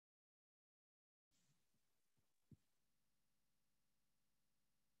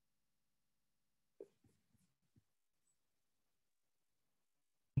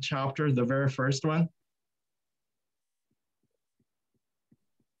chapter, the very first one.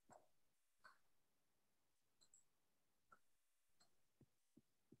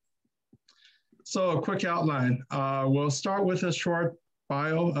 So a quick outline. We'll start with a short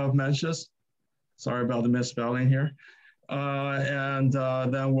bio of Mencius. Sorry about the misspelling here.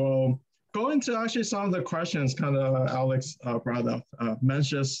 Then we'll go into actually some of the questions kind of Alex brought up.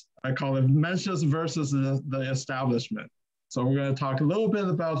 Mencius, I call it Mencius versus the establishment. So we're going to talk a little bit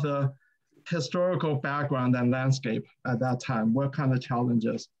about the historical background and landscape at that time, what kind of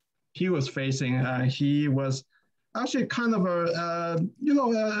challenges he was facing. He was actually kind of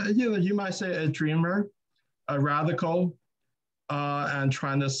you might say a dreamer, a radical, and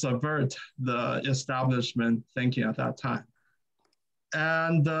trying to subvert the establishment thinking at that time.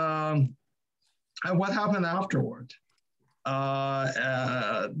 And what happened afterward?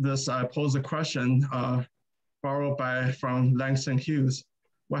 I pose a question borrowed from Langston Hughes.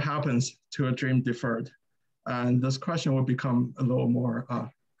 What happens to a dream deferred? And this question will become a little more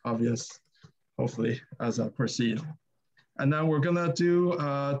obvious, hopefully, as I proceed. And then we're gonna do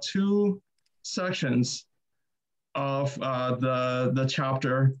 2 sections of the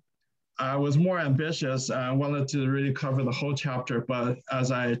chapter. I was more ambitious. I wanted to really cover the whole chapter, but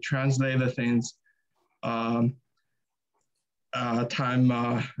as I translated things, I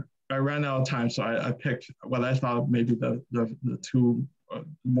ran out of time, so I picked what I thought maybe the 2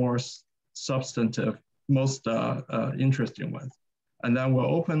 more substantive, most interesting ones. And then we'll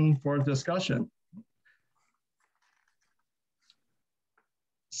open for discussion.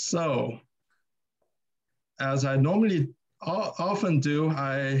 So, as I normally often do,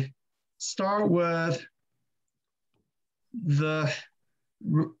 I start with the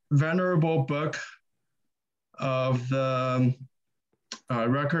venerable book of the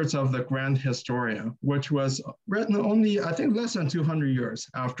records of the Grand Historian, which was written only, I think, less than 200 years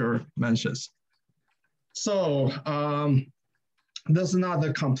after Mencius. So this is not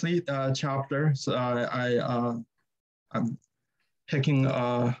the complete chapter, so I'm picking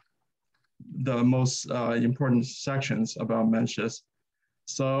the most important sections about Mencius.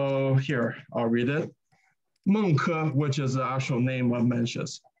 So here, I'll read it. Meng Ke, which is the actual name of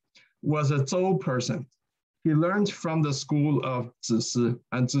Mencius, was a Zhou person. He learned from the school of Zisi,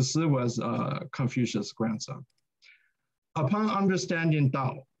 and Zisi was Confucius' grandson. Upon understanding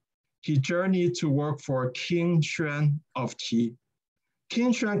Tao, he journeyed to work for King Xuan of Qi.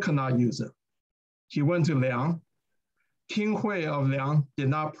 King Xuan could not use it. He went to Liang. King Hui of Liang did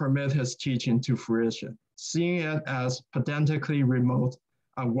not permit his teaching to fruition, seeing it as pedantically remote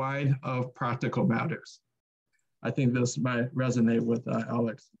and wide of practical matters. I think this might resonate with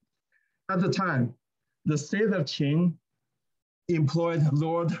Alex. At the time, the state of Qing employed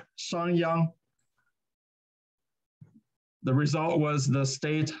Lord Shang. The result was the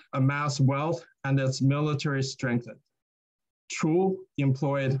state amassed wealth and its military strengthened. Chu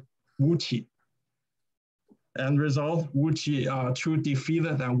employed Wu Qi. End result, Chu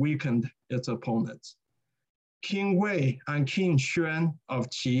defeated and weakened its opponents. King Wei and King Xuan of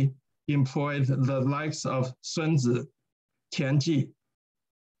Qi employed the likes of Sun Zi, Tianji,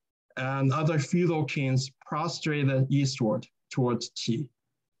 and other feudal kings prostrated eastward towards Qi.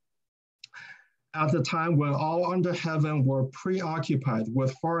 At the time when all under heaven were preoccupied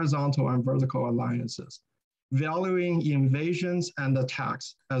with horizontal and vertical alliances, valuing invasions and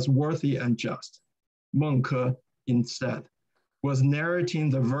attacks as worthy and just, Meng Ke, instead, was narrating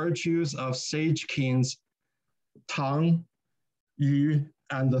the virtues of sage kings Tang, Yu,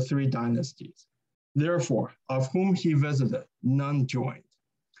 and the 3 dynasties. Therefore, of whom he visited, none joined.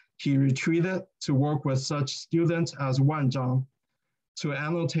 He retreated to work with such students as Wan Zhang to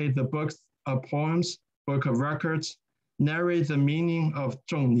annotate the books of poems, book of records, narrate the meaning of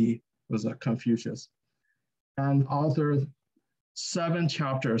Zhongli, was a Confucius, and authored 7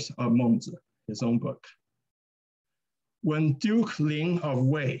 chapters of Mengzi, his own book. When Duke Ling of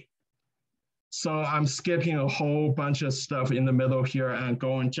Wei, so I'm skipping a whole bunch of stuff in the middle here and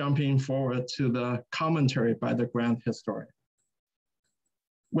jumping forward to the commentary by the Grand Historian.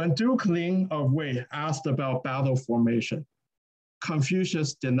 When Duke Ling of Wei asked about battle formation,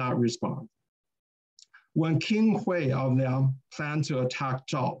 Confucius did not respond. When King Hui of Liang planned to attack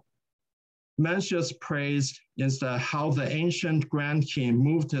Zhao, Mencius praised instead how the ancient Grand King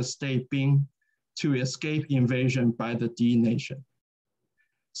moved his state Bing to escape invasion by the D nation.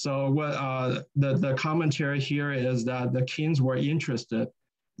 So what the commentary here is that the kings were interested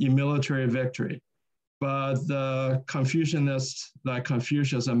in military victory, but the Confucianists like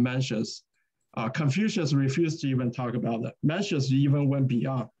Confucius and Mencius, Confucius refused to even talk about it. Mencius even went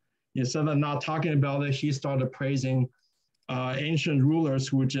beyond. Instead of not talking about it, he started praising ancient rulers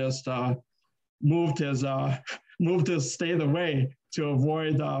who just moved his state away to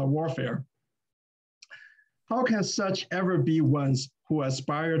avoid warfare. How can such ever be ones who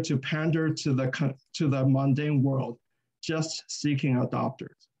aspire to pander to the mundane world, just seeking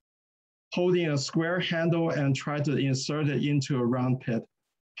adopters? Holding a square handle and try to insert it into a round pit,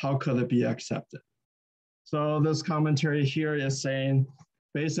 how could it be accepted? So this commentary here is saying,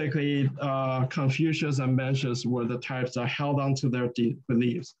 basically, Confucius and Mencius were the types that held on to their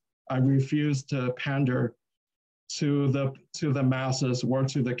beliefs. I refuse to pander to the masses or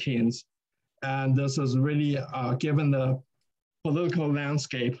to the kings. And this is really, given the political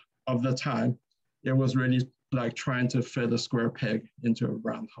landscape of the time, it was really like trying to fit a square peg into a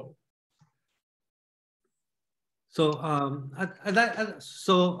round hole. So,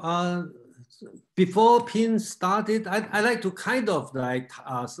 before Pin started, I like to kind of like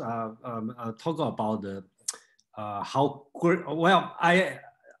talk about the how well I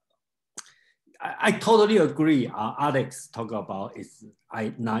totally agree. Alex talk about is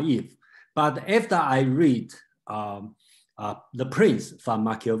naive, but after I read The Prince from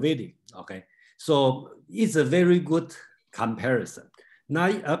Machiavelli, okay, so it's a very good comparison. Now,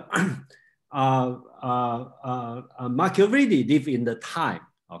 Machiavelli lived in the time,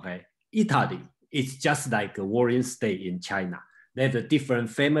 okay, Italy is just like a warring state in China. There's a different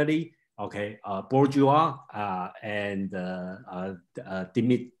family, okay, bourgeois and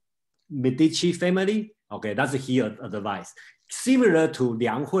Medici family, okay, that's his advice. Similar to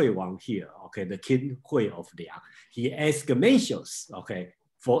Liang Hui Wang here, okay, the King Hui of Liang. He asked Mencius, okay,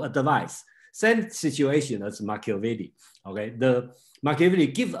 for advice. Same situation as Machiavelli, okay. The Machiavelli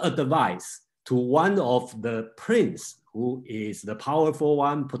give advice to one of the prince who is the powerful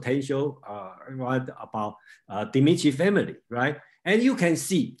one, potential right, about Medici family, right? And you can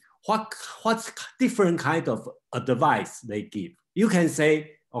see what's different kind of advice they give. You can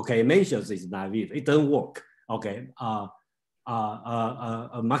say, okay, Mencius is naive, it doesn't work. Okay,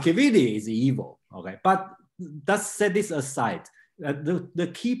 Machiavelli is evil. Okay, but let's set this aside.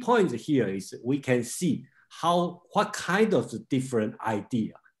 The key point here is we can see what kind of different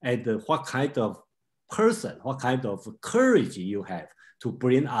idea and what kind of person, what kind of courage you have to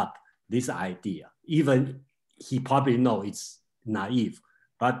bring up this idea. Even he probably know it's naive,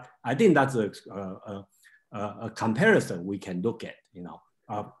 but I think that's a comparison we can look at. You know,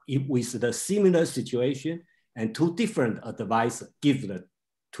 with the similar situation and two different advisors give the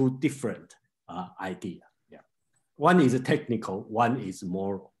two different idea. Yeah, one is technical, one is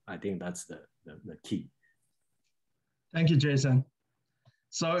moral. I think that's the key. Thank you, Jason.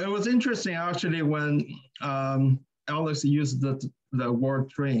 So it was interesting actually when Alex used the word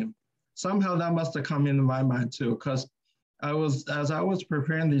dream. Somehow that must have come into my mind too, because as I was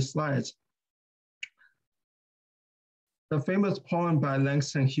preparing these slides, the famous poem by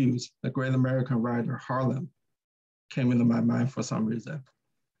Langston Hughes, the great American writer, Harlem, came into my mind for some reason.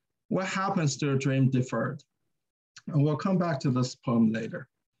 What happens to a dream deferred? And we'll come back to this poem later.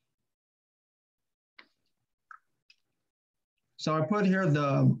 So I put here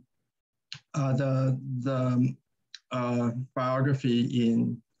the biography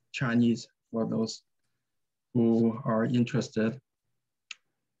in Chinese for those who are interested.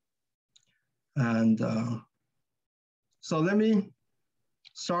 And so let me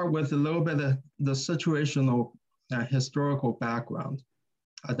start with a little bit of the situational and historical background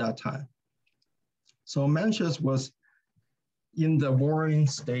at that time. So Mencius was in the warring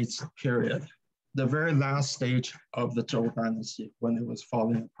states period, the very last stage of the Zhou Dynasty when it was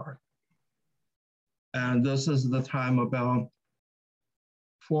falling apart. And this is the time about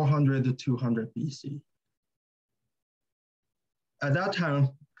 400 to 200 BC. At that time,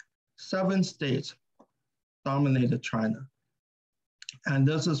 7 states dominated China. And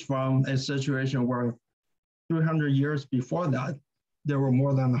this is from a situation where 300 years before that, there were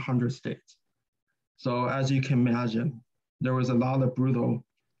more than 100 states. So as you can imagine, there was a lot of brutal,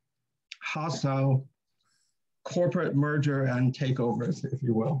 hostile corporate merger and takeovers, if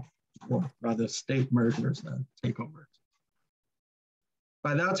you will, or rather state mergers and takeovers.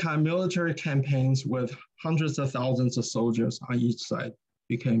 By that time, military campaigns with hundreds of thousands of soldiers on each side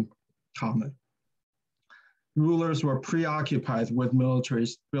became common. Rulers were preoccupied with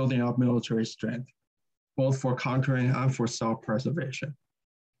building up military strength, both for conquering and for self-preservation.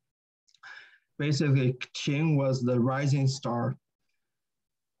 Basically, Qing was the rising star,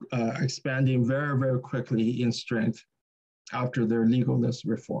 expanding very, very quickly in strength after their legalist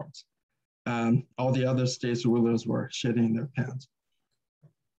reforms. All the other states' rulers were shitting their pants.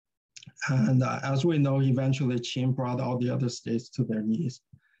 And as we know, eventually Qing brought all the other states to their knees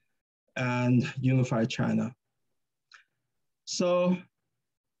and unified China. So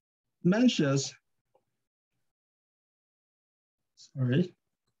Mencius, sorry.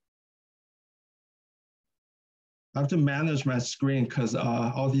 I have to manage my screen because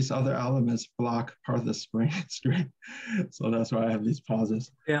all these other elements block part of the screen. So that's why I have these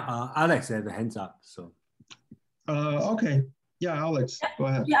pauses. Yeah, Alex had the hands up. So. Okay. Yeah, Alex, go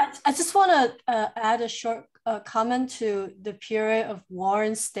ahead. Yeah, I just want to add a short comment to the period of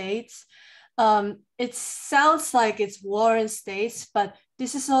warring states. It sounds like it's warring states, but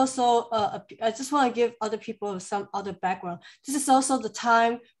this is also, I just want to give other people some other background. This is also the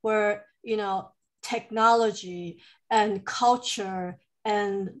time where, technology and culture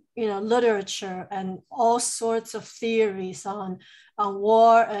and literature and all sorts of theories on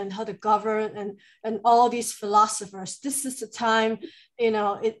war and how to govern and all these philosophers. This is the time,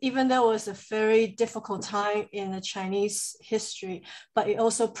 even though it was a very difficult time in the Chinese history, but it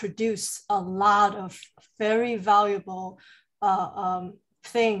also produced a lot of very valuable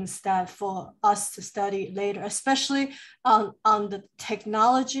things that for us to study later, especially on the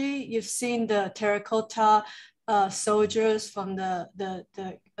technology. You've seen the terracotta soldiers from the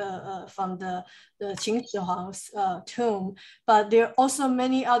Qin Shi Huang's tomb, but there are also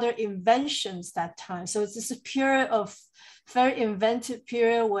many other inventions that time. So it's just a period of very inventive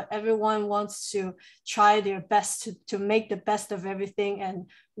period where everyone wants to try their best to make the best of everything and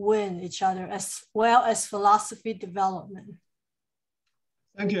win each other, as well as philosophy development.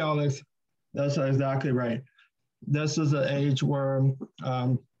 Thank you, Alex. That's exactly right. This is an age where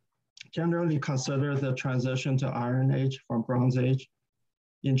generally considered the transition to Iron Age from Bronze Age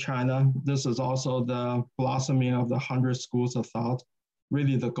in China. This is also the blossoming of the 100 schools of thought,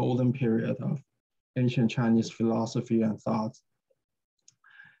 really the golden period of ancient Chinese philosophy and thought.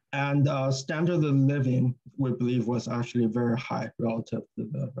 And standard of living, we believe, was actually very high relative to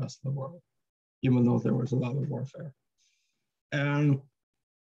the rest of the world, even though there was a lot of warfare. And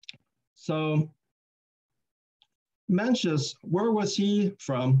so Mencius, where was he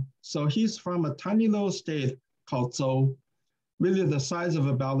from? So he's from a tiny little state called Zhou, really the size of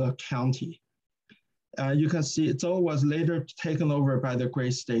about a county. You can see Zhou was later taken over by the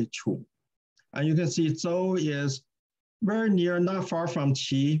great state Chu. And you can see Zhou is very near, not far from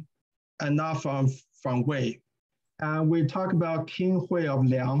Qi and not from Wei. And we talk about King Hui of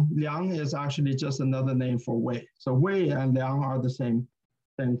Liang. Liang is actually just another name for Wei. So Wei and Liang are the same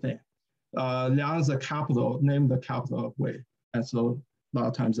thing. Liang is the capital, named the capital of Wei. And so a lot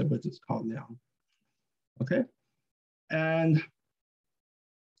of times it was just called Liang. Okay. And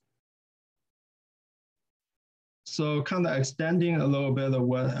so kind of extending a little bit of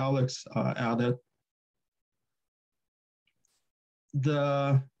what Alex added.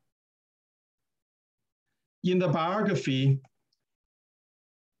 In the biography,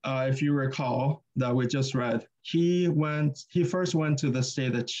 if you recall that we just read, he first went to the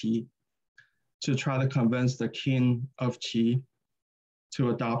state of Qi to try to convince the king of Qi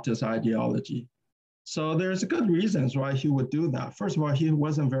to adopt his ideology. So there's good reasons why he would do that. First of all, he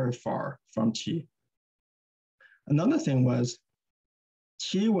wasn't very far from Qi. Another thing was,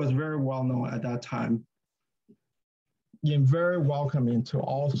 Qi was very well known at that time in very welcoming to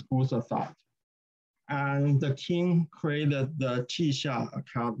all schools of thought. And the king created the Qixia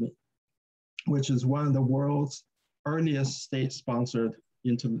Academy, which is one of the world's earliest state-sponsored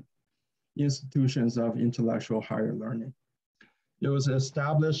institutions of intellectual higher learning. It was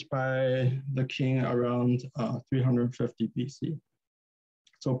established by the king around 350 BC.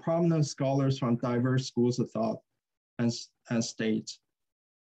 So prominent scholars from diverse schools of thought and states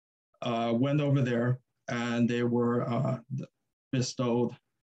went over there, and they were bestowed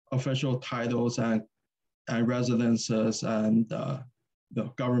official titles and residences and the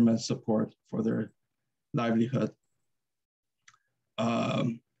government support for their livelihood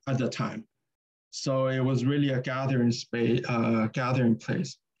at the time. So it was really a gathering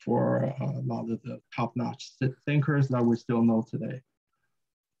place for a lot of the top-notch thinkers that we still know today.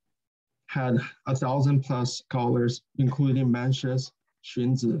 Had 1,000+ scholars, including Mencius,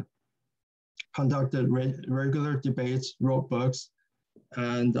 Xunzi, conducted regular debates, wrote books,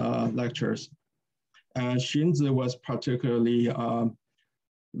 and lectures. And Xunzi was particularly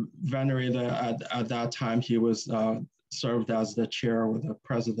venerated at that time. He was served as the chair or the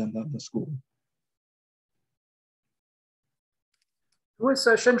president of the school. Who was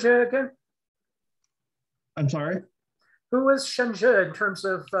Shenzhe again? I'm sorry? Who was Shenzhe in terms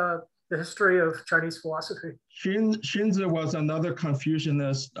of the history of Chinese philosophy? Xunzi was another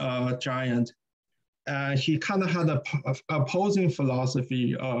Confucianist giant. And he kind of had an opposing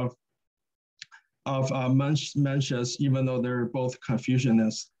philosophy of Mencius, even though they're both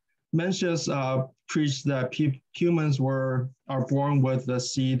Confucianists. Mencius preached that humans are born with the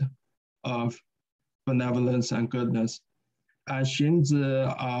seed of benevolence and goodness. And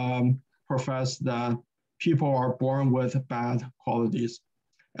Xunzi professed that people are born with bad qualities.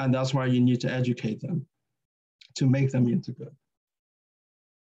 And that's why you need to educate them to make them into good.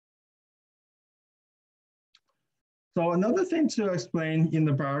 So another thing to explain in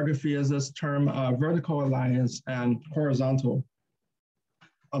the biography is this term vertical alliance and horizontal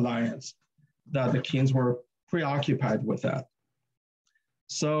alliance, that the kings were preoccupied with that.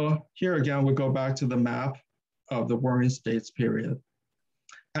 So here again, we go back to the map of the Warring States period.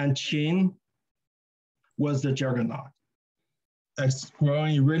 And Qin was the juggernaut,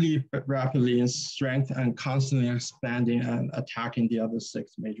 growing really rapidly in strength and constantly expanding and attacking the other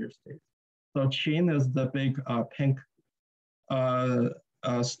 6 major states. So Qin is the big pink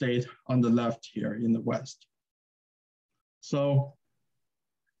state on the left here in the west. So,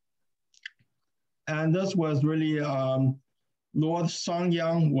 and this was really, Lord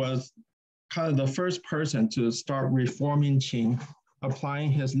Songyang was kind of the first person to start reforming Qin,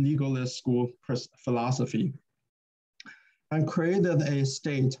 applying his legalist school philosophy, and created a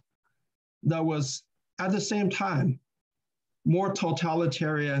state that was at the same time more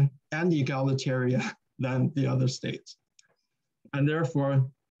totalitarian and egalitarian than the other states, and therefore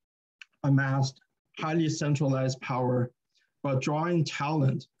amassed highly centralized power, but drawing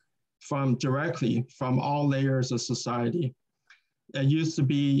talent directly from all layers of society. It used to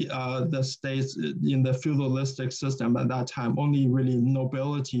be the states in the feudalistic system at that time, only really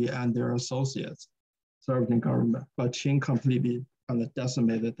nobility and their associates served in government, but Qin completely kind of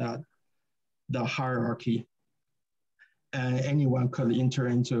decimated the hierarchy, and anyone could enter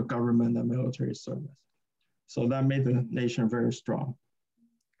into government and military service. So that made the nation very strong.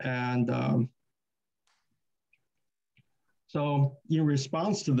 And so in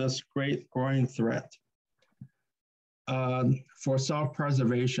response to this great growing threat, for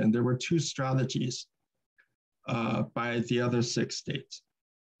self-preservation, there were 2 strategies by the other 6 states,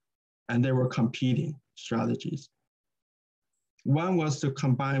 and they were competing strategies. One was to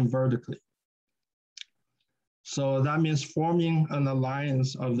combine vertically. So that means forming an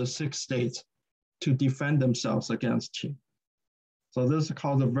alliance of the 6 states to defend themselves against Qin. So this is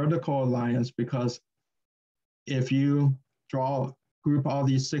called the vertical alliance, because if you group all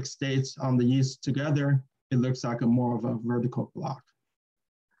these 6 states on the east together, it looks like more of a vertical block.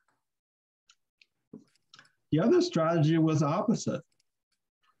 The other strategy was opposite,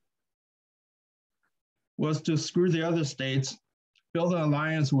 was to screw the other states, build an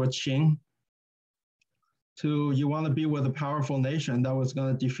alliance with Qin. You want to be with a powerful nation that was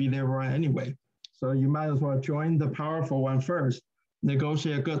going to defeat everyone anyway. So you might as well join the powerful one first,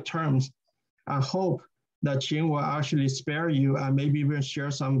 negotiate good terms, and hope that Qin will actually spare you and maybe even share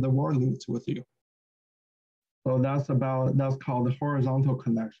some of the war loot with you. So that's called the horizontal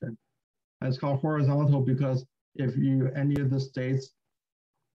connection. And it's called horizontal because if any of the states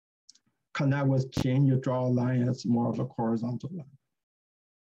connect with Qin, you draw a line, it's more of a horizontal line.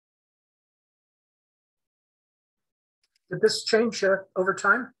 Did this change over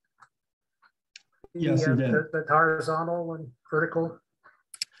time? Yes, it did. The horizontal and vertical?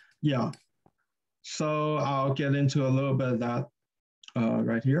 Yeah. So I'll get into a little bit of that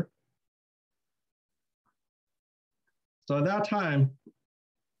right here. So at that time,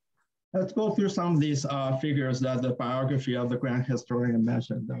 let's go through some of these figures that the biography of the grand historian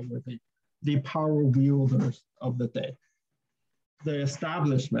mentioned that were the power wielders of the day, the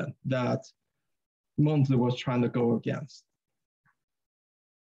establishment that Mencius was trying to go against.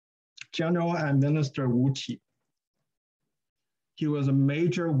 General and Minister Wu Qi. He was a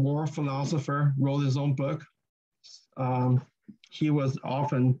major war philosopher, wrote his own book. He was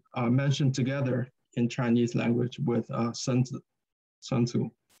often mentioned together in Chinese language with Sun Tzu.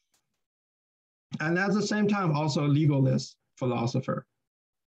 And at the same time, also a legalist philosopher.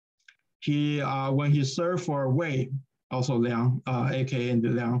 When he served for Wei, also Liang, aka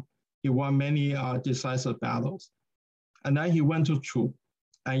Liang, he won many decisive battles. And then he went to Chu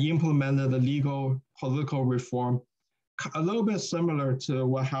and implemented the legal political reform, a little bit similar to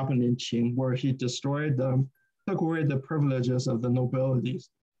what happened in Qin, where he took away the privileges of the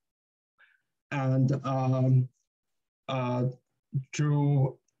nobilities and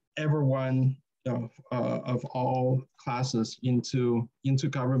drew everyone of all classes into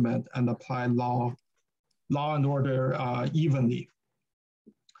government and applied law and order evenly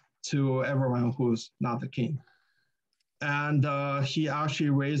to everyone who's not the king. And he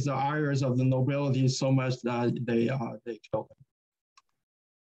actually raised the ires of the nobility so much that they killed him.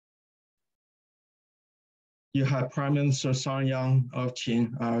 You had Prime Minister Yang of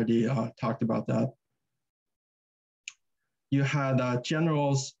Qin. I already talked about that. You had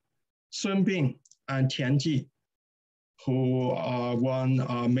generals Sun Bing and Tian Ji, who won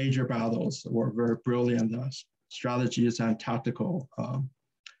major battles, were very brilliant strategies and tactical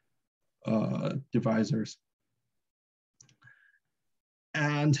devisers.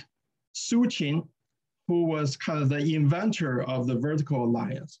 And Su Qin, who was kind of the inventor of the vertical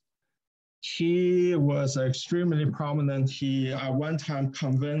alliance, he was extremely prominent. He at one time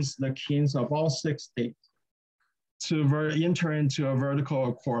convinced the kings of all 6 states to enter into a vertical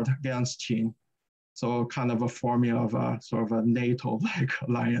accord against Qin. So kind of a forming of a sort of a NATO-like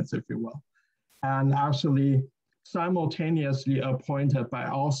alliance, if you will. And actually simultaneously appointed by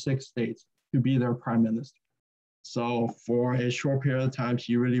all 6 states to be their prime minister. So for a short period of time,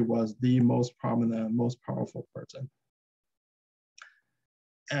 he really was the most prominent, most powerful person.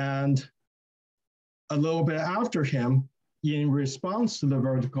 And a little bit after him, in response to the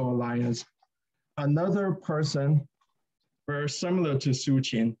vertical alliance, another person very similar to Su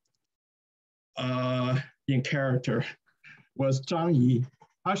Qin in character was Zhang Yi.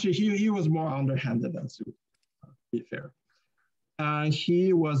 Actually, he was more underhanded than Su, to be fair. And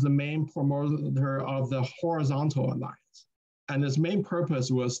he was the main promoter of the horizontal alliance. And his main purpose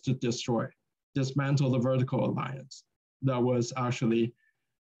was to dismantle the vertical alliance that was actually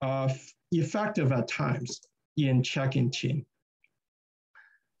effective at times in checking Qin.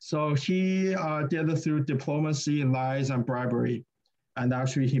 So he did it through diplomacy, lies, and bribery. And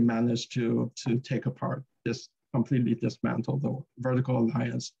actually he managed to take apart, completely dismantle the vertical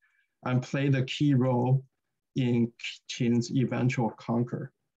alliance and play the key role in Qin's eventual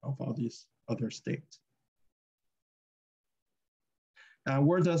conquer of all these other states. And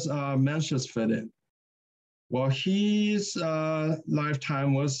where does Mencius fit in? Well, his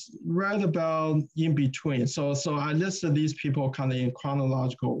lifetime was right about in between. So I listed these people kind of in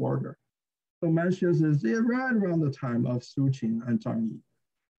chronological order. So Mencius is right around the time of Su Qin and Zhang Yi.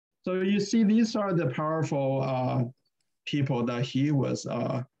 So you see, these are the powerful people that he was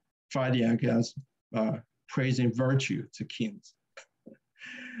fighting against, praising virtue to kings.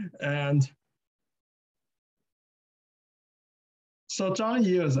 And so Zhang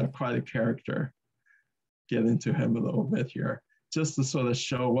Yi is quite a character. Get into him a little bit here, just to sort of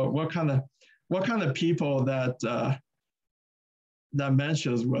show what kind of people that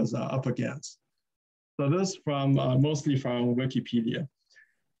Mencius was up against. So this from mostly from Wikipedia.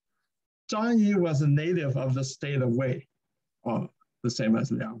 Zhang Yi was a native of the state of Wei, the same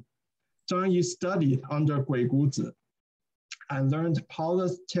as Liang. Zhang Yi studied under Gui Guzi and learned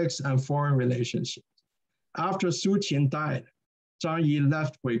politics and foreign relationships. After Su Qin died, Zhang Yi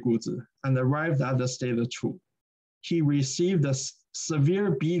left Gui Guzi and arrived at the state of Chu. He received a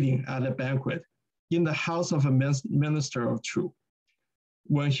severe beating at a banquet in the house of a minister of Chu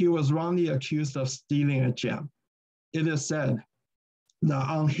when he was wrongly accused of stealing a gem. It is said that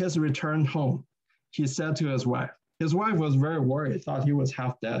on his return home, he said to his wife was very worried, thought he was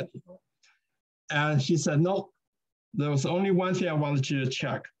half dead. And he said, no, there was only one thing I wanted you to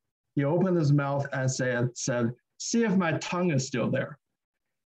check. He opened his mouth and said, see if my tongue is still there.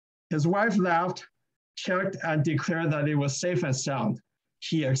 His wife laughed, checked, and declared that it was safe and sound.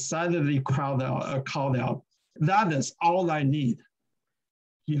 He excitedly called out, that is all I need.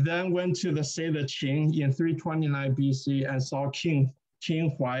 He then went to the state of Qin in 329 BC and saw King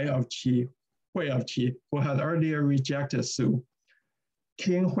Hui of Qi, who had earlier rejected Su.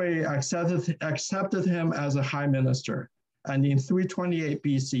 King Hui accepted him as a high minister. And in 328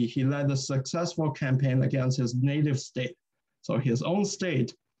 BC, he led a successful campaign against his native state. So his own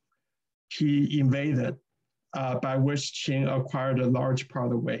state, he invaded, by which Qin acquired a large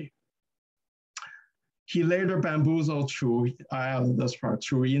part of Wei. He later bamboozled Chu, I added this part,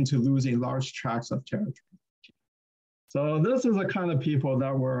 Chu into losing large tracts of territory. So this is the kind of people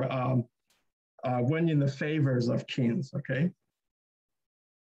that were winning the favors of kings, okay?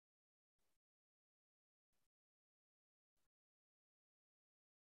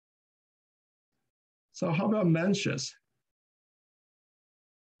 So how about Mencius?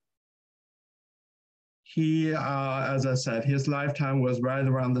 He, as I said, his lifetime was right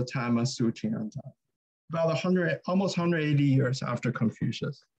around the time of Su Qin, about almost 180 years after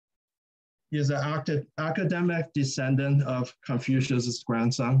Confucius. He is an academic descendant of Confucius'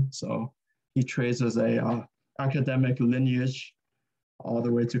 grandson, so he traces a academic lineage all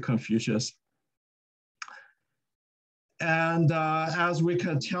the way to Confucius. And as we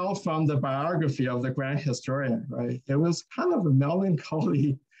can tell from the biography of the grand historian, right, it was kind of a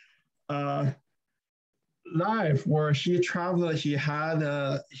melancholy life where he traveled, he had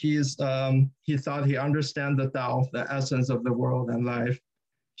he thought he understand the Tao, the essence of the world and life.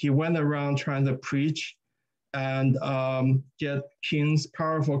 He went around trying to preach and get kings,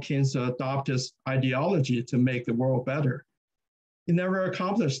 powerful kings to adopt his ideology to make the world better. He never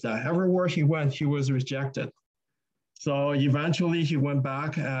accomplished that. Everywhere he went, he was rejected. So eventually he went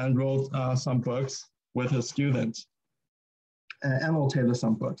back and wrote some books with his students, and annotated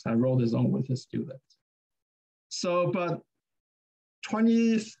some books and wrote his own with his students. So, but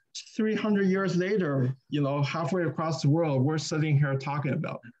 2,300 years later, halfway across the world, we're sitting here talking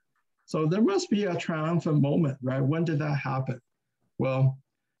about it. So there must be a triumphant moment, right? When did that happen? Well,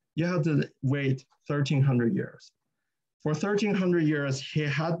 you have to wait 1,300 years. For 1,300 years, he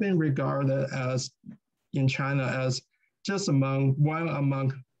had been regarded as, in China, as just one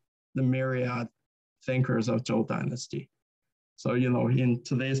among the myriad thinkers of Zhou Dynasty. So, in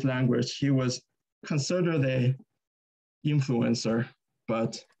today's language, he was considered a influencer,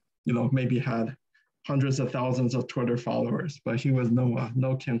 but, maybe had hundreds of thousands of Twitter followers, but he was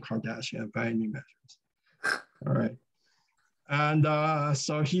no Kim Kardashian by any measures. All right. And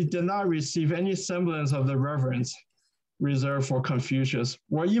so he did not receive any semblance of the reverence reserved for Confucius,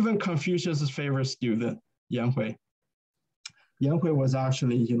 or even Confucius's favorite student, King Hui. King Hui was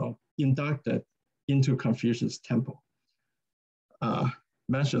actually, inducted into Confucius' temple.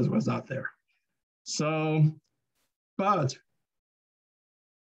 Mencius was not there. So, but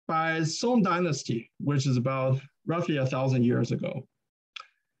by Song Dynasty, which is about roughly 1,000 years ago,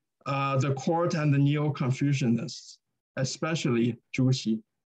 the court and the Neo-Confucianists, especially Zhu Xi,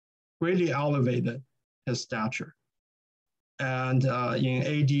 greatly elevated his stature. And in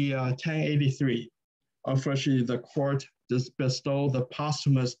AD 1083, officially the court bestowed the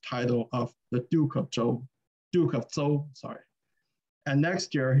posthumous title of the Duke of Zhou, and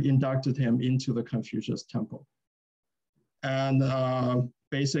next year inducted him into the Confucius temple. And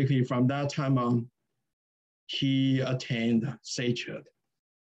basically from that time on, he attained sagehood,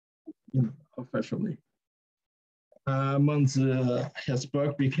 officially. Mengzi, his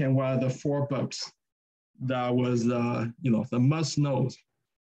book became one of the 4 books that was, the must-knows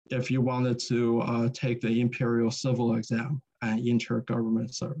if you wanted to take the imperial civil exam and enter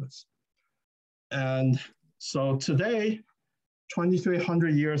government service. And so today,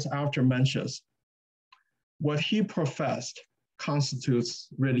 2,300 years after Mencius, what he professed constitutes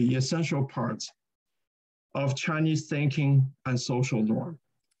really essential parts of Chinese thinking and social norm.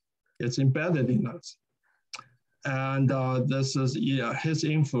 It's embedded in us. And this is, his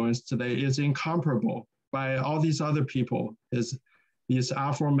influence today is incomparable by all these other people, these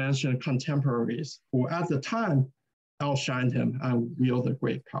aforementioned contemporaries who at the time outshined him and wielded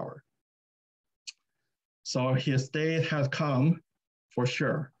great power. So his day has come for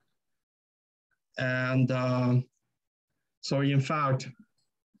sure. And so in fact,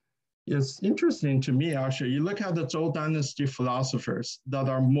 it's interesting to me, actually, you look at the Zhou Dynasty philosophers that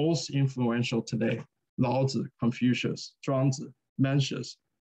are most influential today: Laozi, Confucius, Zhuangzi, Mencius,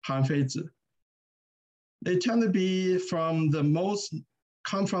 Han Feizi. They tend to be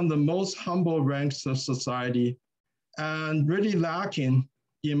come from the most humble ranks of society and really lacking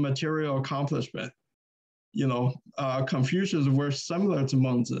in material accomplishment. Confucius were similar to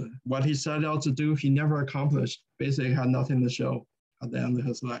Mengzi. What he set out to do, he never accomplished. Basically had nothing to show at the end of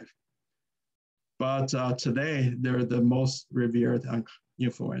his life. But today, they're the most revered and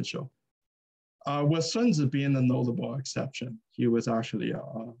influential. With Sun Tzu being a notable exception. He was actually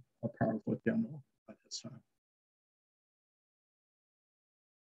a powerful general at this time.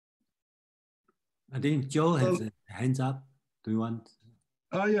 I think Joe has hands up. Do you want?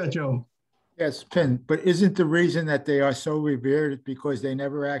 Oh yeah, Joe. Yes, Pin, but isn't the reason that they are so revered because they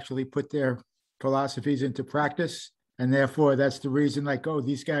never actually put their philosophies into practice? And therefore, that's the reason, like, oh,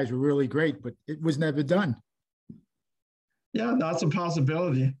 these guys were really great, but it was never done. Yeah, that's a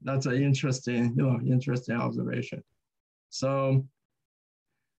possibility. That's an interesting, interesting observation. So,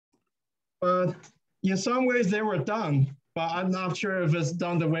 but in some ways they were done, but I'm not sure if it's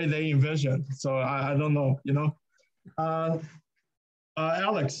done the way they envisioned. So I don't know,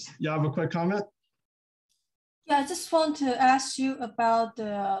 Alex, you have a quick comment? Yeah, I just want to ask you about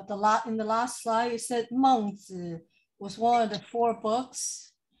in the last slide, you said Mengzi was one of the 4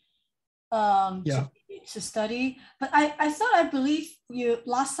 books to study. But I believe you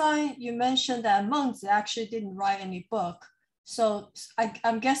last time you mentioned that Mengzi actually didn't write any book. So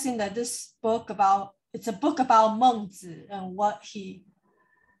I'm guessing that this book it's a book about Mengzi and what he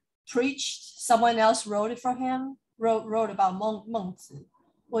preached. Someone else wrote it for him, wrote about Mengzi,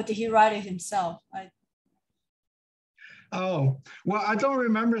 or did he write it himself? Oh, well, I don't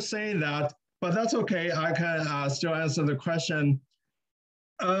remember saying that. but that's okay. I can still answer the question.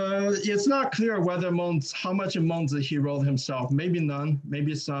 It's not clear whether how much in Mengzi he wrote himself. Maybe none,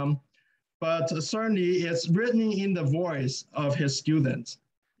 maybe some, but certainly it's written in the voice of his students.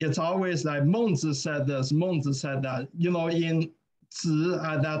 It's always like Mengzi said this, Mengzi said that. You know, in Zi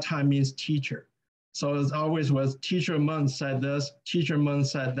at that time means teacher. So it always was teacher Meng said this, teacher Meng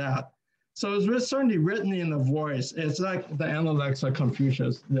said that. So it's certainly written in the voice. It's like the Analects of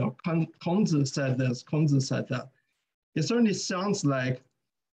Confucius. You know, Kongzi said this, Kongzi said that. It certainly sounds like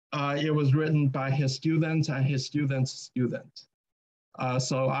it was written by his students and his students' students.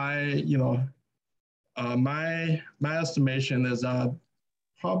 So my estimation is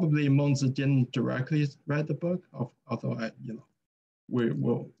probably Mengzi didn't directly write the book, although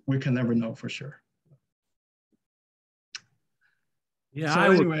we can never know for sure. Yeah, So I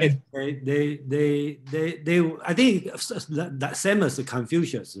would anyway, they I think that same as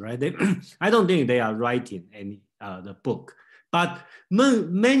Confucius, right? I don't think they are writing any the book, but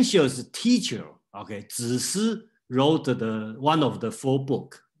Mencius teacher, okay, Zisi wrote one of the 4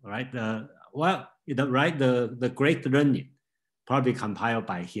 books, right? The Great Learning, probably compiled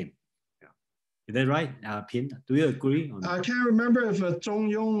by him. Is that right, Pin? Do you agree? I can't remember if Zhong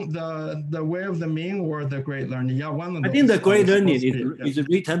Yong, the Way of the Ming, or the Great Learning. Yeah, one of those. I think the Great Learning is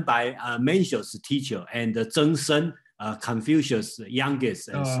written by Mencius' teacher and Zheng Shen, Confucius' youngest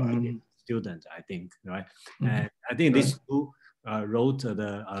and student, I think, right? And I think these two wrote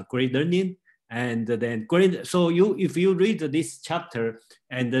the Great Learning, and then So if you read this chapter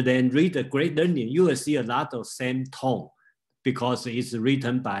and then read the Great Learning, you will see a lot of same tone because it's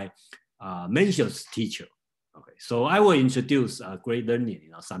written by Mencius' teacher. Okay, so I will introduce Great Learning,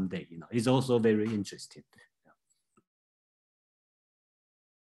 someday. It's also very interesting.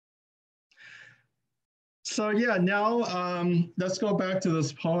 So yeah, now let's go back to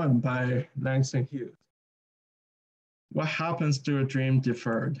this poem by Langston Hughes. What happens to a dream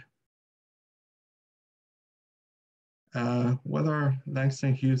deferred? What are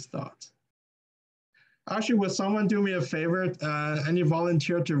Langston Hughes' thoughts? Actually, would someone do me a favor? Any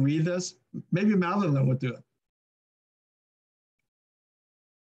volunteer to read this? Maybe Madeline would do it.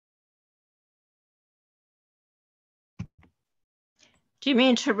 Do you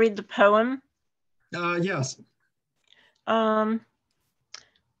mean to read the poem? Yes. Well,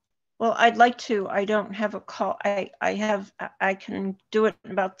 I'd like to. I don't have a call. I can do it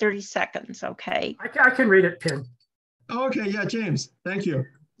in about 30 seconds, okay? I can read it, Pin. Okay, yeah, James, thank you.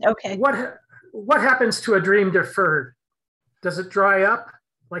 Okay. What happens to a dream deferred? Does it dry up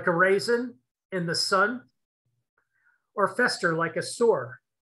like a raisin in the sun? Or fester like a sore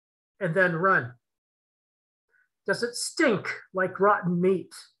and then run? Does it stink like rotten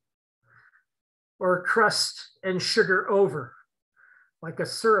meat? Or crust and sugar over like a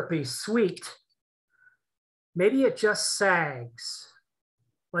syrupy sweet? Maybe it just sags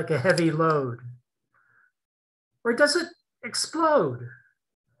like a heavy load. Or does it explode?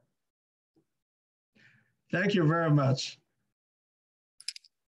 Thank you very much.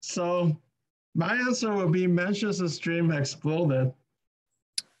 So my answer would be Mencius' dream exploded,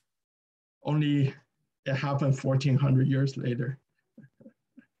 only it happened 1400 years later.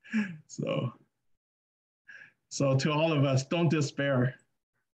 So to all of us, don't despair.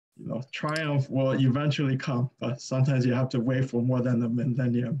 Triumph will eventually come, but sometimes you have to wait for more than a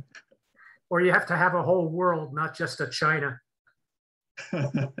millennium. Or you have to have a whole world, not just a China.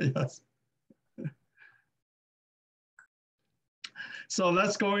 Yes. So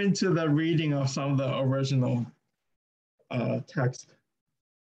let's go into the reading of some of the original text.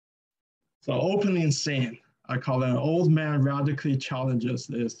 So opening scene, I call it an old man radically challenges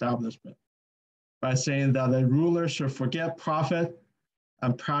the establishment by saying that a ruler should forget profit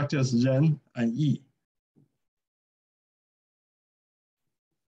and practice Ren and Yi.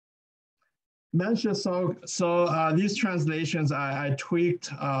 So these translations, I tweaked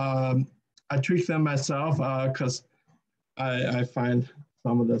them myself because I find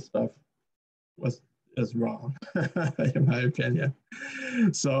some of this stuff is wrong, in my opinion.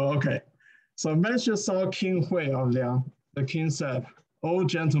 So, okay. So Mencius saw King Hui of Liang. The king said, "O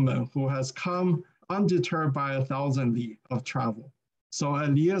gentleman who has come undeterred by 1,000 li of travel." So a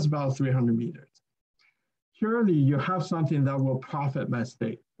li is about 300 meters. "Surely you have something that will profit my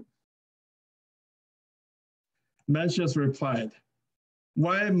state." Mencius replied,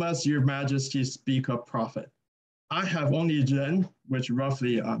 "Why must your majesty speak of profit? I have only Ren, which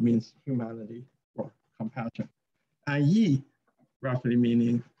roughly means humanity or compassion, and Yi, roughly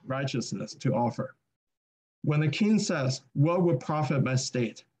meaning righteousness, to offer. When the king says, 'What would profit my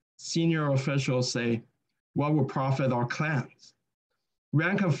state?' senior officials say, 'What would profit our clans?'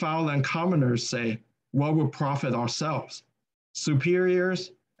 Rank and file and commoners say, what will profit ourselves?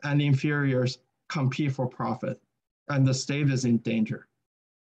 Superiors and inferiors compete for profit, and the state is in danger.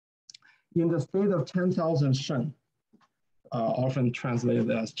 In the state of 10,000 Shen, often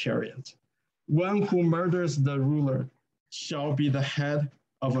translated as chariots, one who murders the ruler shall be the head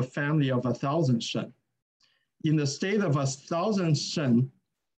of a family of 1,000 Shen. In the state of 1,000 Shen,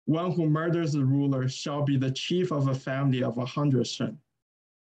 one who murders the ruler shall be the chief of a family of 100 Shen.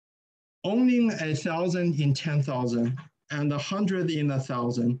 Owning 1,000 in 10,000 and 100 in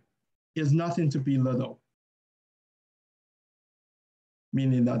 1,000 is nothing to belittle,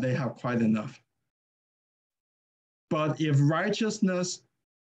 meaning that they have quite enough. But if righteousness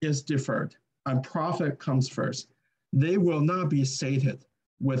is deferred and profit comes first, they will not be sated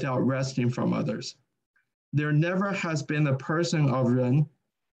without wresting from others. There never has been a person of Ren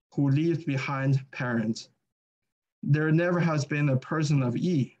who leaves behind parents. There never has been a person of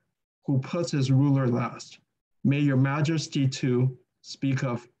Yi who puts his ruler last. May your majesty too speak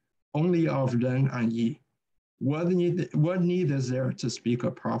of only of Ren and Yi. What need is there to speak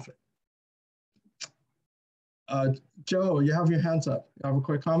of profit? Joe, you have your hands up. You have a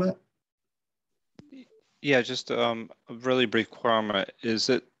quick comment? Yeah, just a really brief comment. Is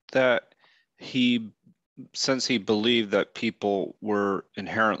it that since he believed that people were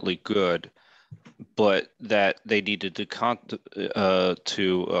inherently good, but that they needed to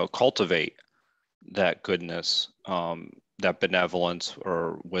cultivate that goodness, that benevolence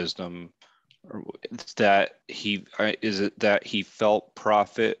or wisdom, or is it that he felt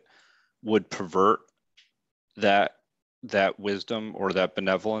profit would pervert that wisdom or that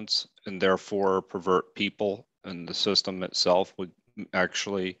benevolence, and therefore pervert people, and the system itself would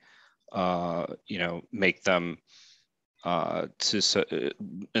actually make them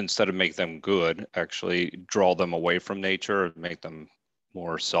instead of make them good, actually draw them away from nature and make them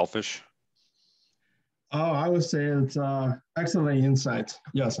more selfish? Oh, I would say it's excellent insight.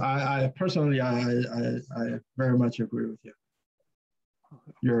 Yes, I personally, I very much agree with you.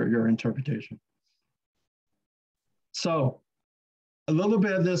 Your interpretation. So a little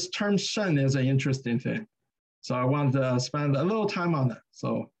bit, this term Shen is an interesting thing. So I want to spend a little time on it.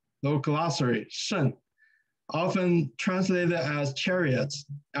 So little glossary, Shen, often translated as chariots,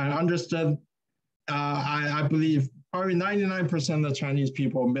 and understood, I believe probably 99% of the Chinese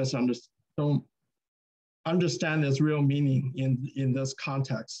people don't understand its real meaning in this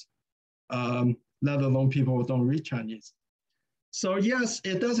context, let alone people who don't read Chinese. So yes,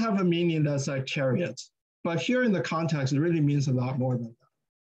 it does have a meaning that's like chariots, but here in the context, it really means a lot more than that.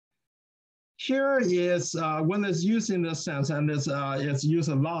 Here is, when it's used in this sense, and it's used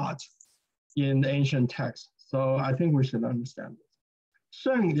a lot in ancient texts, so I think we should understand this.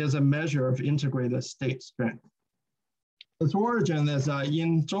 Sheng is a measure of integrated state strength. Its origin is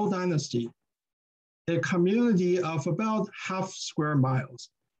in Zhou Dynasty. A community of about half square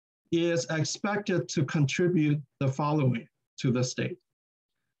miles is expected to contribute the following to the state: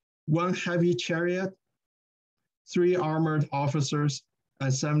 1 heavy chariot, 3 armored officers,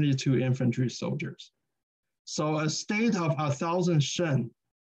 and 72 infantry soldiers. So a state of 1,000 Shen,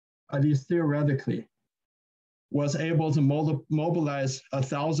 at least theoretically, was able to mobilize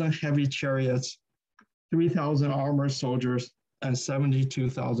 1,000 heavy chariots, 3,000 armored soldiers, and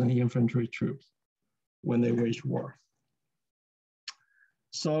 72,000 infantry troops when they waged war.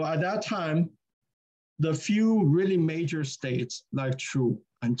 So at that time, the few really major states like Chu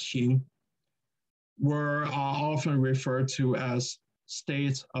and Qin were often referred to as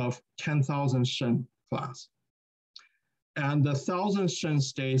states of 10,000 Shen class. And the 1,000 Shen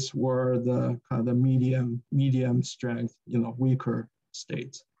states were the kind of the medium strength, weaker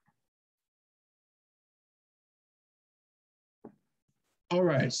states. All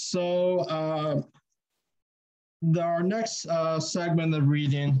right, so our next segment of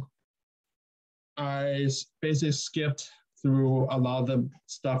reading, I basically skipped through a lot of the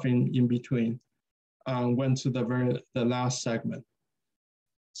stuff in between, went to the last segment.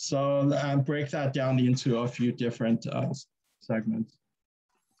 So and break that down into a few different segments.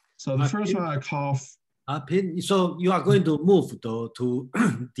 So the first one I call. So you are going to move to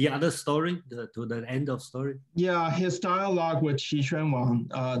the other story, to the end of story? Yeah, his dialogue with Qi Xuan Wang.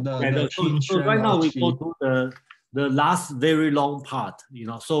 So right now we go to the last very long part,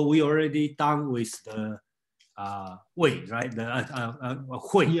 so we already done with the Hui, right? The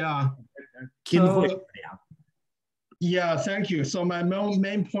Hui. Yeah. King Hui. Yeah, thank you. So my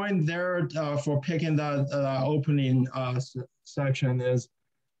main point there for picking that opening section is,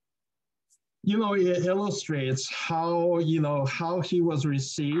 it illustrates how he was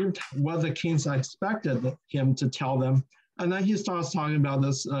received, what the kings expected him to tell them, And then he starts talking about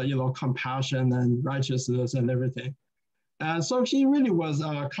this, compassion and righteousness and everything. And so he really was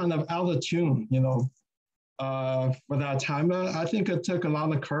kind of out of tune, for that time. I think it took a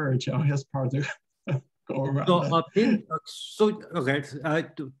lot of courage on his part to go around.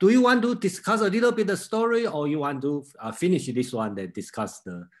 Do you want to discuss a little bit the story, or you want to finish this one and discuss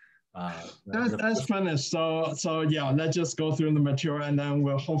the? That's finished. So yeah, let's just go through the material, and then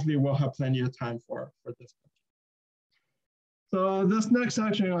hopefully we'll have plenty of time for this. So this next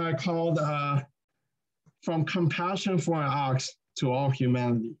section I called From Compassion for an Ox to All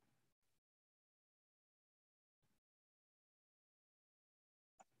Humanity.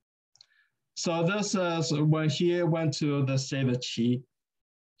 So this is when he went to the state of Qi,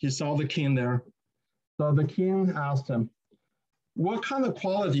 he saw the king there. So the king asked him, what kind of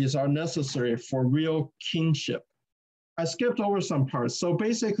qualities are necessary for real kingship? I skipped over some parts. So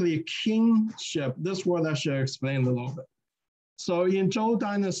basically kingship, this word I should explain a little bit. So in Zhou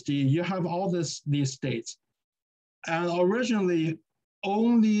Dynasty, you have all these states. And originally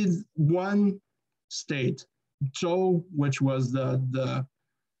only one state, Zhou, which was the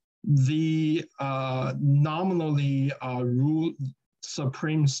nominally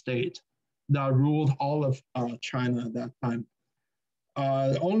supreme state that ruled all of China at that time.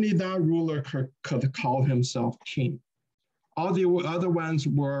 Only that ruler could call himself king. All the other ones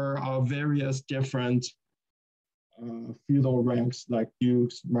were various different feudal ranks like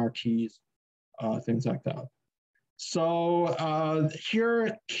dukes, marquises, things like that. So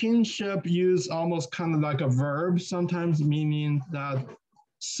here, kingship used almost kind of like a verb, sometimes meaning that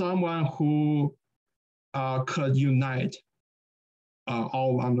someone who could unite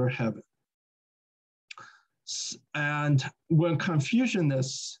all under heaven. And when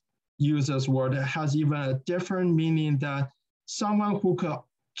Confucianists use this word, it has even a different meaning, that someone who could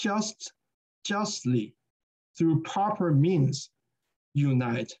justly, through proper means,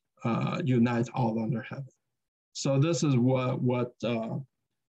 unite all under heaven. So this is what the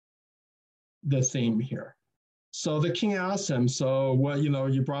theme here. So the king asked him, so what,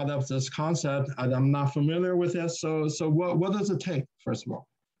 you brought up this concept, and I'm not familiar with it. So what does it take, first of all?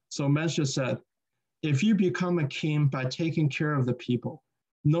 So Mencius said, if you become a king by taking care of the people,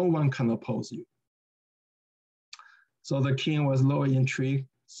 no one can oppose you. So the king was a little intrigued,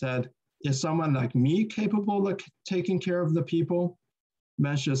 said, is someone like me capable of taking care of the people?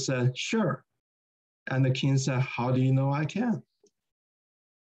 Mencius said, sure. And the king said, how do you know I can?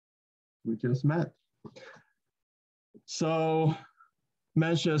 We just met. So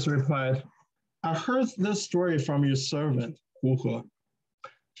Mencius replied, I heard this story from your servant, Hui.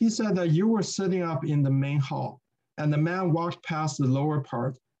 He said that you were sitting up in the main hall, and the man walked past the lower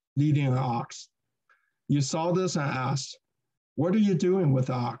part, leading an ox. You saw this and asked, what are you doing with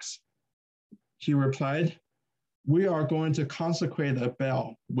the ox? He replied, we are going to consecrate a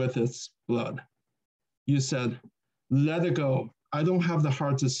bell with its blood. You said, let it go. I don't have the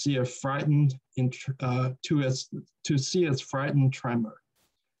heart to see it frightened to see its frightened tremor,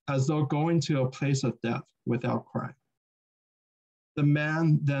 as though going to a place of death without crime. The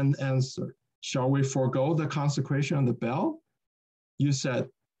man then answered, shall we forego the consecration of the bell? You said,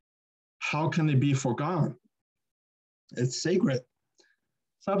 how can it be forgone? It's sacred.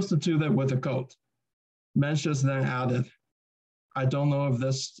 Substitute it with a goat. Mencius then added, I don't know if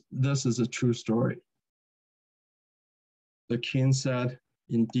this is a true story. The king said,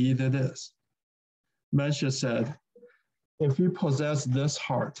 indeed it is. Mencius said, if you possess this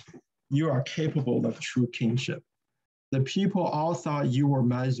heart, you are capable of true kingship. The people all thought you were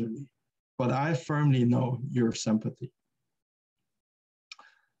miserly, but I firmly know your sympathy.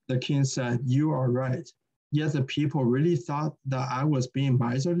 The king said, you are right. Yet the people really thought that I was being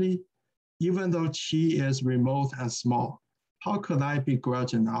miserly? Even though Qi is remote and small, how could I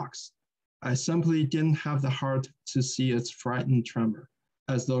begrudge an ox? I simply didn't have the heart to see its frightened tremor,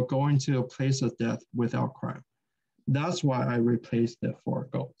 as though going to a place of death without crime. That's why I replaced it for a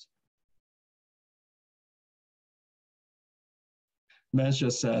goat.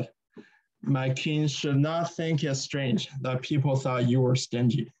 Mencius said, my king should not think it strange that people thought you were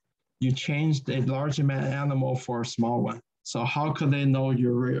stingy. You changed a large animal for a small one. So how could they know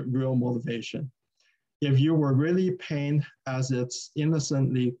your real motivation? If you were really pained as it's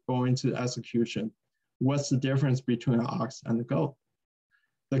innocently going to execution, what's the difference between an ox and a goat?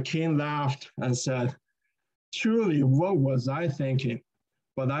 The king laughed and said, truly, what was I thinking?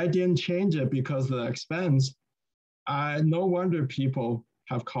 But I didn't change it because of the expense. No wonder people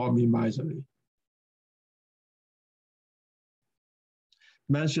have called me miserly.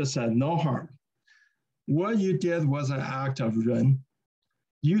 Mencius said, no harm. What you did was an act of ren.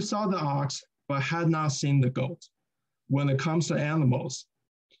 You saw the ox, but had not seen the goat. when it comes to animals,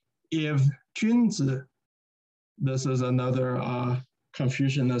 if 君子, this is another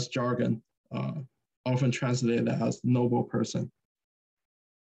Confucianist jargon, often translated as noble person,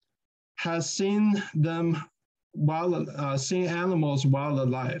 has seen them while seen animals while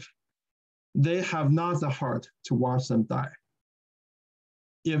alive, they have not the heart to watch them die.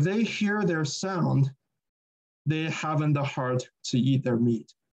 If they hear their sound, they haven't the heart to eat their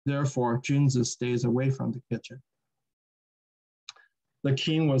meat. Therefore, 君子 stays away from the kitchen. The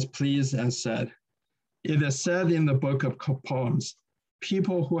king was pleased and said, it is said in the book of poems,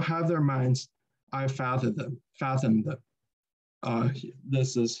 people who have their minds, I fathom them.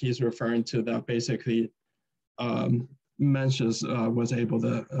 He's referring to that basically Mencius was able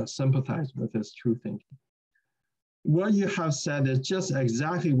to sympathize with his true thinking. What you have said is just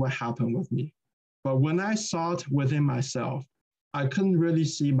exactly what happened with me. But when I sought within myself, I couldn't really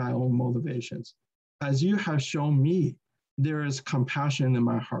see my own motivations. As you have shown me, there is compassion in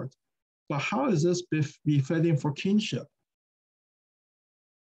my heart. But how is this befitting for kingship?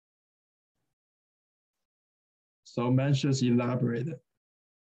 So Mencius elaborated.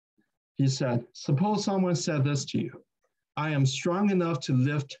 He said, suppose someone said this to you, I am strong enough to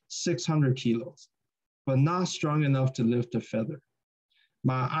lift 600 kilos, but not strong enough to lift a feather.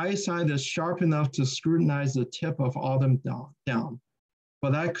 My eyesight is sharp enough to scrutinize the tip of autumn down,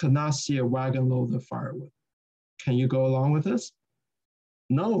 but I could not see a wagon load of firewood. Can you go along with this?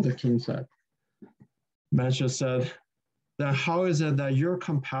 No, the king said. Mencius said, then how is it that your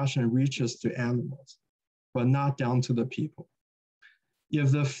compassion reaches to animals, but not down to the people?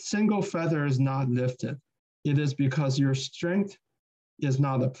 If the single feather is not lifted, it is because your strength is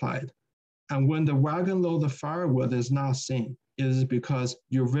not applied. And when the wagon load of firewood is not seen, it is because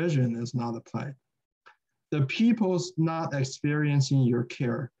your vision is not applied. The people's not experiencing your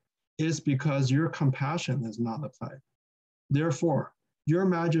care is because your compassion is not applied. Therefore, your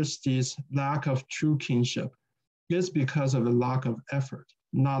Majesty's lack of true kingship is because of a lack of effort,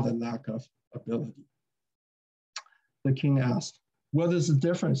 not a lack of ability. The king asked, what is the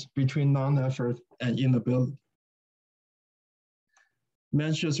difference between non-effort and inability?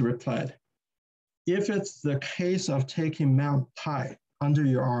 Mencius replied, if it's the case of taking Mount Tai under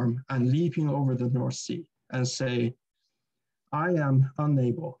your arm and leaping over the North Sea and say, I am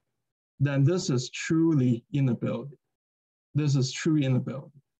unable, then this is truly inability. This is true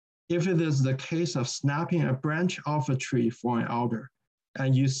inability. If it is the case of snapping a branch off a tree for an alder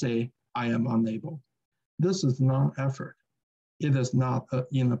and you say, I am unable, this is non-effort. It is not an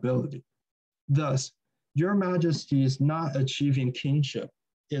inability. Thus, your Majesty's not achieving kingship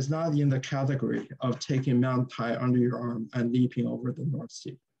is not in the category of taking Mount Tai under your arm and leaping over the North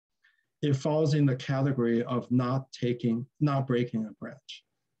Sea. It falls in the category of not breaking a branch.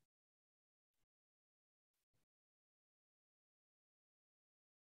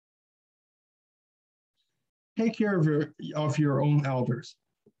 Take care of your own elders.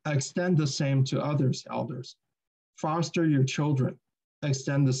 Extend the same to others' elders. Foster your children.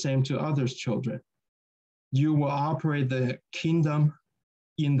 Extend the same to others' children. You will operate the kingdom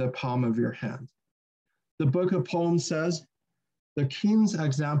in the palm of your hand. The book of poems says, the king's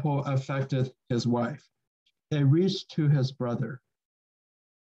example affected his wife. It reached to his brothers,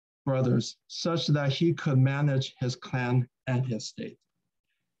 such that he could manage his clan and his state.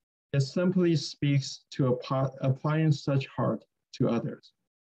 It simply speaks to applying such heart to others.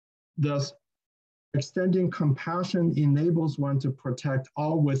 Thus, extending compassion enables one to protect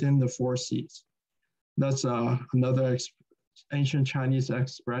all within the four seas. That's another ancient Chinese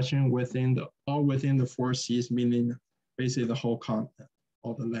expression, all within the four seas, meaning basically the whole continent,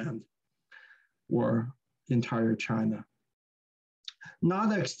 all the land, or entire China.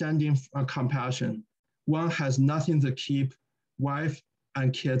 Not extending compassion, one has nothing to keep wife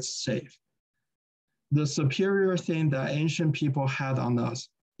and kids safe. The superior thing that ancient people had on us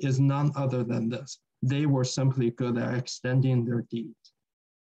is none other than this. They were simply good at extending their deeds.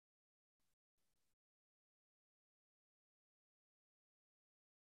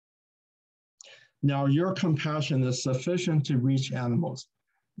 Now your compassion is sufficient to reach animals,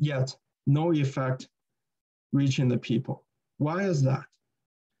 yet no effect reaching the people. Why is that?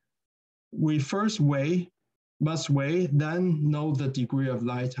 We first must weigh, then know the degree of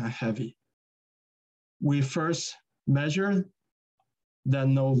light and heavy. We first measure,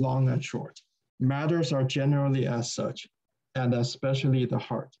 then know long and short. Matters are generally as such, and especially the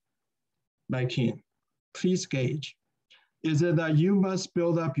heart. My king, please gauge. Is it that you must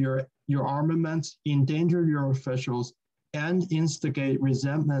build up your armaments, endanger your officials, and instigate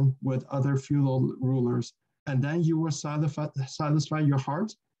resentment with other feudal rulers, and then you will satisfy your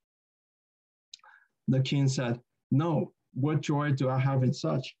heart? The king said, No, what joy do I have in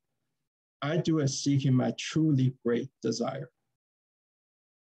such? I do it seeking my truly great desire.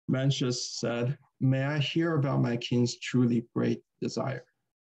 Mencius said, may I hear about my king's truly great desire?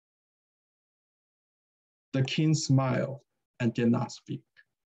 The king smiled and did not speak.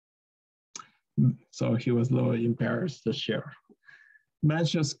 So he was a little embarrassed to share.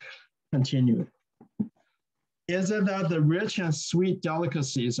 Mencius continued. Is it that the rich and sweet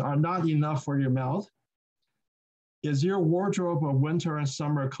delicacies are not enough for your mouth? Is your wardrobe of winter and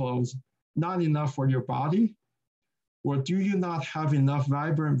summer clothes not enough for your body? Or do you not have enough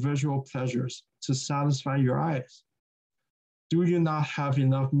vibrant visual pleasures to satisfy your eyes? Do you not have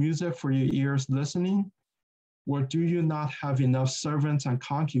enough music for your ears listening? Or do you not have enough servants and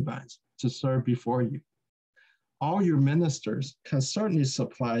concubines to serve before you? All your ministers can certainly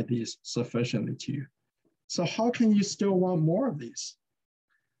supply these sufficiently to you. So how can you still want more of these?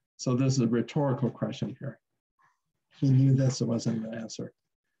 So this is a rhetorical question here. He knew this wasn't the answer.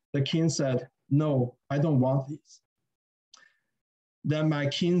 The king said, no, I don't want these. Then my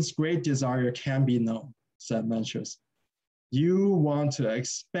king's great desire can be known, said Mencius. You want to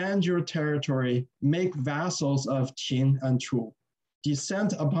expand your territory, make vassals of Qin and Chu,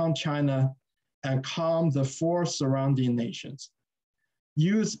 descend upon China, and calm the 4 surrounding nations.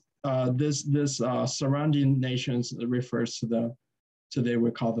 Use this surrounding nations refers to the, today we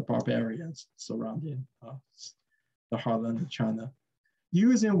call the barbarians surrounding the heartland of China.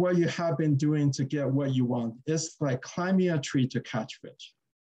 Using what you have been doing to get what you want is like climbing a tree to catch fish.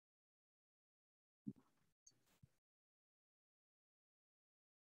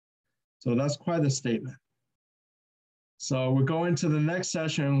 So that's quite a statement. So we're going to the next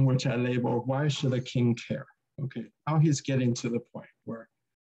session, which I label, why should a king care? Okay, now he's getting to the point where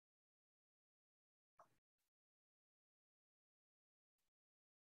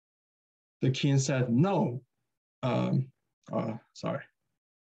the king said, no, sorry.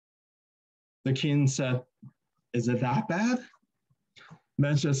 The king said, is it that bad?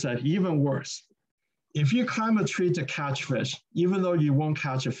 Mencius said, even worse. If you climb a tree to catch fish, even though you won't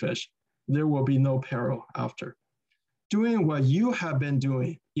catch a fish, there will be no peril after. Doing what you have been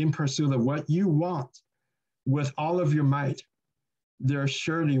doing in pursuit of what you want with all of your might, there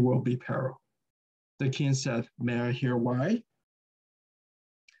surely will be peril. The king said, may I hear why?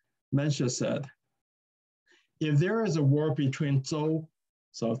 Mencius said, if there is a war between Zhou,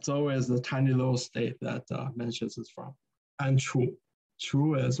 so Zhou is the tiny little state that Mencius is from, and Chu.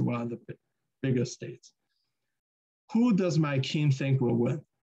 Chu is one of the biggest states. Who does my king think will win?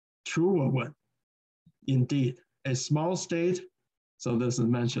 Chu will win. Indeed, a small state, so this is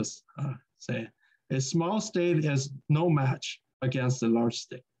Mencius saying, a small state is no match against a large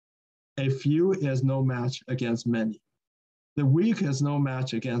state. A few is no match against many. The weak is no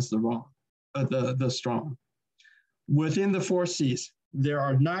match against the strong. Within the 4 seas, there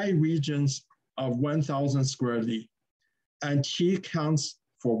are 9 regions of 1,000 square li, and Qi counts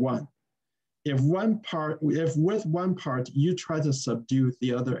for 1. If with one part you try to subdue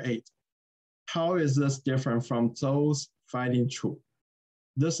the other 8, how is this different from Zhou's fighting Chu?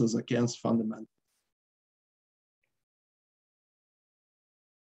 This is against fundamentals.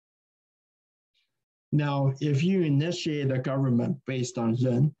 Now, if you initiate a government based on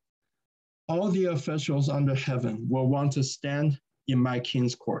Ren, all the officials under heaven will want to stand in my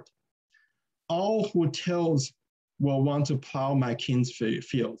king's court. All who tills will want to plow my king's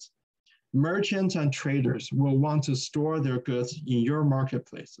fields. Merchants and traders will want to store their goods in your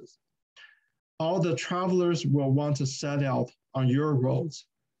marketplaces. All the travelers will want to set out on your roads,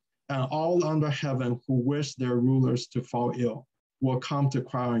 and all under heaven who wish their rulers to fall ill will come to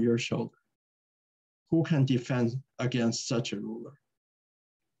cry on your shoulder. Who can defend against such a ruler?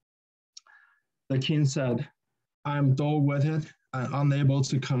 The king said, I am dull-witted and unable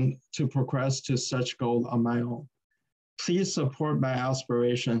to progress to such goal on my own. Please support my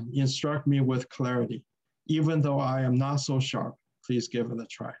aspiration, instruct me with clarity. Even though I am not so sharp, please give it a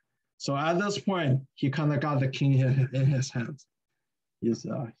try. So at this point, he kind of got the king in his hands. He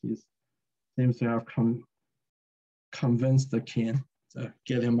seems to have convinced the king to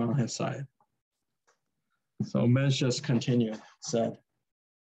get him on his side. So Mencius continued, said,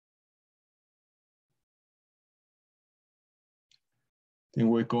 then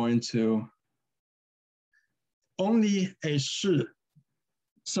we're going to only a shi.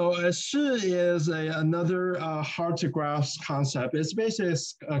 So a shi is another hard to grasp concept. It's basically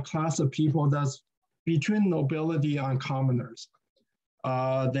a class of people that's between nobility and commoners.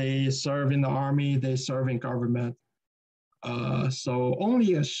 They serve in the army, they serve in government. So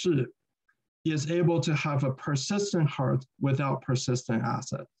only a shi is able to have a persistent heart without persistent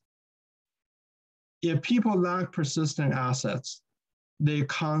assets. If people lack persistent assets, they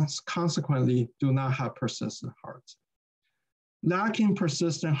consequently do not have persistent hearts. Lacking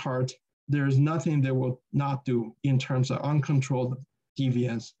persistent heart, there is nothing they will not do in terms of uncontrolled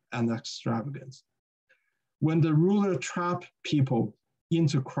deviance and extravagance. When the ruler traps people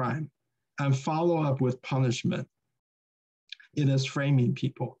into crime and follow up with punishment, it is framing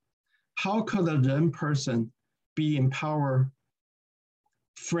people. How could a Ren person be in power,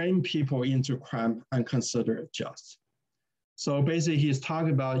 frame people into crime and consider it just? So basically he's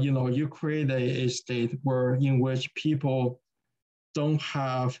talking about, you create a state in which people don't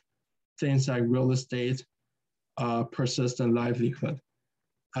have things like real estate, persistent livelihood,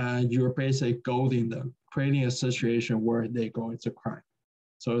 and you're basically goading them, creating a situation where they go into crime.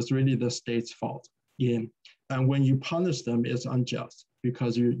 So it's really the state's fault. And when you punish them, it's unjust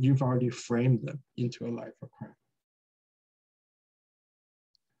because you've already framed them into a life of crime.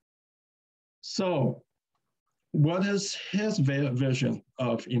 So what is his vision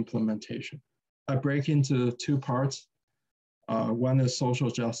of implementation? I break into two parts. One is social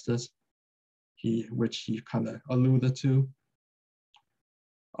justice, which he kind of alluded to.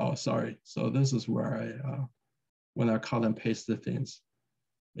 Oh, sorry. So this is where when I cut and pasted things,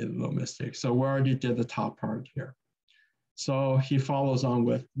 made a little mistake. So we already did the top part here. So he follows on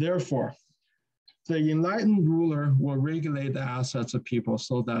with, therefore, the enlightened ruler will regulate the assets of people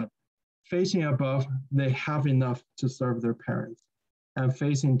so that facing above, they have enough to serve their parents, and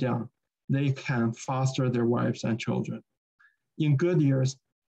facing down, they can foster their wives and children. In good years,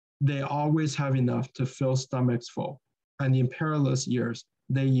 they always have enough to fill stomachs full, and in perilous years,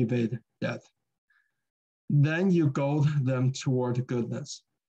 they evade death. Then you goad them toward goodness,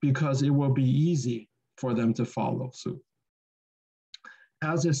 because it will be easy for them to follow suit.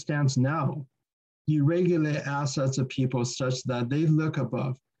 As it stands now, you regulate assets of people such that they look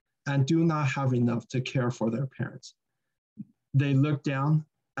above and do not have enough to care for their parents. They look down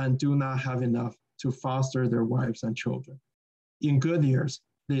and do not have enough to foster their wives and children. In good years,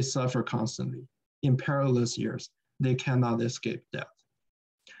 they suffer constantly. In perilous years, they cannot escape death.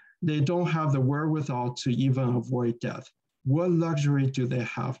 They don't have the wherewithal to even avoid death. What luxury do they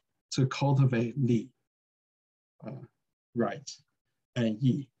have to cultivate Li, right, and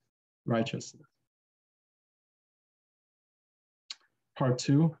Yi, righteousness? Part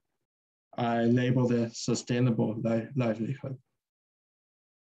two, I labeled it sustainable livelihood.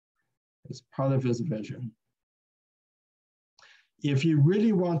 It's part of his vision. If you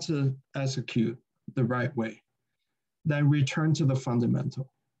really want to execute the right way, then return to the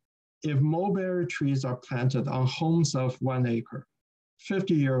fundamental. If mulberry trees are planted on homes of 1 acre,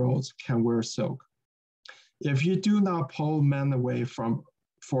 50-year-olds can wear silk. If you do not pull men away from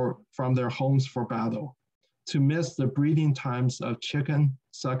their homes for battle, to miss the breeding times of chicken,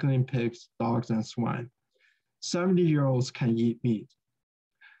 suckling pigs, dogs, and swine, 70-year-olds can eat meat.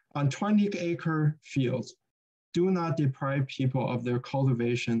 On 20-acre fields, do not deprive people of their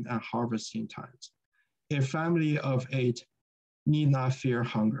cultivation and harvesting times. A family of 8 need not fear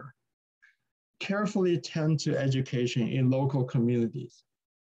hunger. Carefully tend to education in local communities.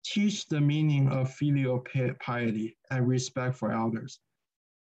 Teach the meaning of filial piety and respect for elders.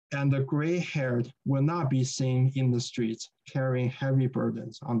 And the gray-haired will not be seen in the streets carrying heavy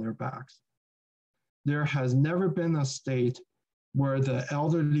burdens on their backs. There has never been a state where the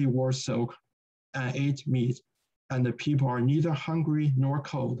elderly wore silk and ate meat, and the people are neither hungry nor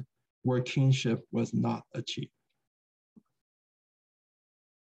cold, where kingship was not achieved.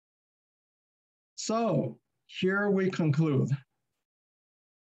 So here we conclude.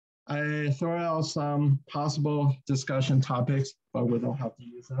 I throw out some possible discussion topics, but we don't have to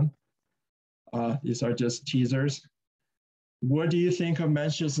use them. These are just teasers. What do you think of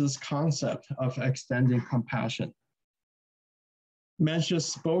Mencius's concept of extending compassion?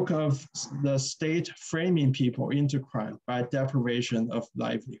 Mencius spoke of the state framing people into crime by deprivation of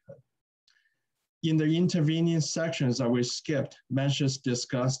livelihood. In the intervening sections that we skipped, Mencius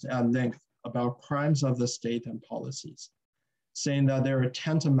discussed at length about crimes of the state and policies, saying that they are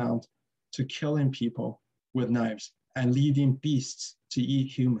tantamount to killing people with knives and leading beasts to eat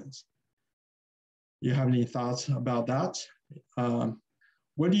humans. You have any thoughts about that?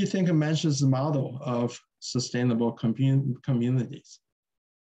 What do you think of Mencius' model of sustainable communities?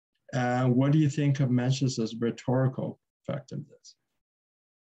 And what do you think of Mencius' rhetorical effectiveness?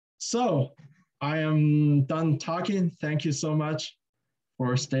 So I am done talking. Thank you so much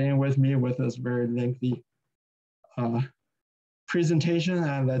for staying with me with this very lengthy presentation,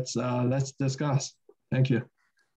 and let's discuss. Thank you.